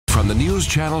on the News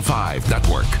Channel 5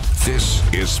 network. This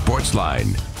is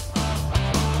SportsLine.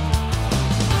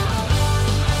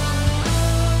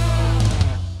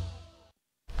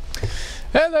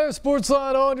 Hey there,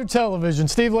 SportsLine on your television.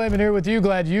 Steve Layman here with you.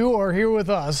 Glad you are here with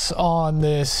us on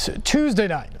this Tuesday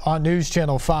night on News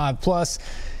Channel 5. Plus,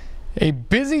 a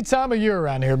busy time of year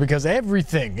around here because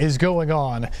everything is going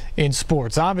on in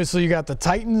sports. Obviously, you got the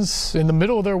Titans in the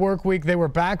middle of their work week. They were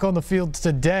back on the field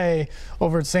today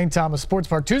over at St. Thomas Sports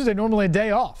Park. Tuesday, normally a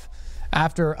day off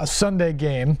after a Sunday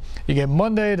game. You get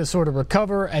Monday to sort of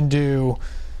recover and do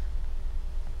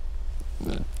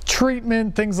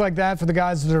treatment, things like that for the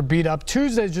guys that are beat up.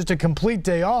 Tuesday is just a complete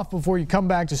day off before you come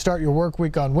back to start your work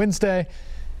week on Wednesday.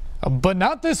 But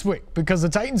not this week, because the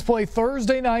Titans play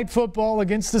Thursday night football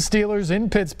against the Steelers in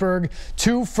Pittsburgh.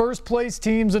 Two first-place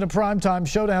teams in a primetime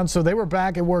showdown, so they were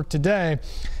back at work today.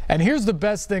 And here's the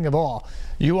best thing of all.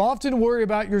 You often worry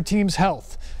about your team's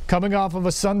health coming off of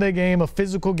a Sunday game, a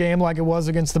physical game like it was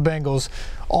against the Bengals,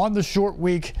 on the short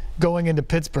week going into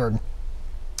Pittsburgh.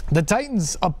 The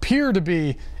Titans appear to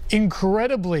be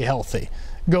incredibly healthy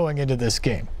going into this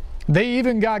game. They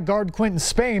even got guard Quentin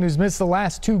Spain, who's missed the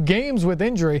last 2 games with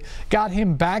injury, got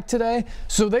him back today.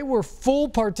 So they were full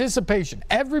participation.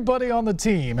 Everybody on the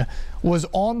team was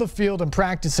on the field and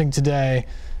practicing today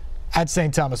at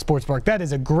St. Thomas Sports Park. That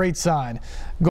is a great sign.